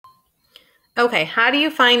Okay, how do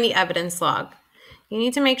you find the evidence log? You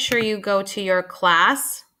need to make sure you go to your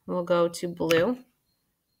class. We'll go to blue.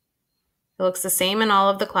 It looks the same in all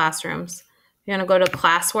of the classrooms. You're going to go to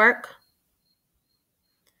classwork.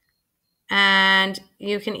 And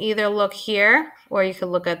you can either look here or you could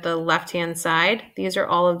look at the left-hand side. These are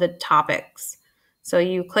all of the topics. So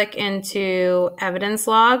you click into evidence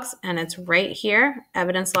logs and it's right here,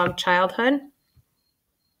 evidence log childhood.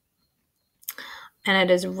 And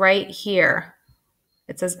it is right here.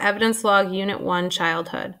 It says evidence log unit 1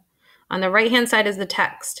 childhood. On the right-hand side is the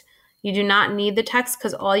text. You do not need the text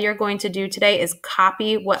because all you're going to do today is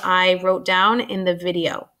copy what I wrote down in the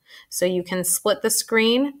video. So you can split the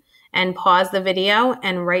screen and pause the video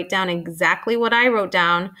and write down exactly what I wrote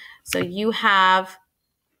down. So you have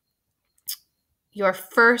your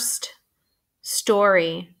first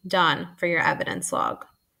story done for your evidence log.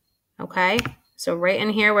 Okay? So right in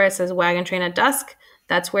here where it says wagon train at dusk,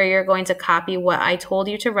 that's where you're going to copy what I told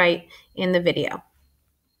you to write in the video.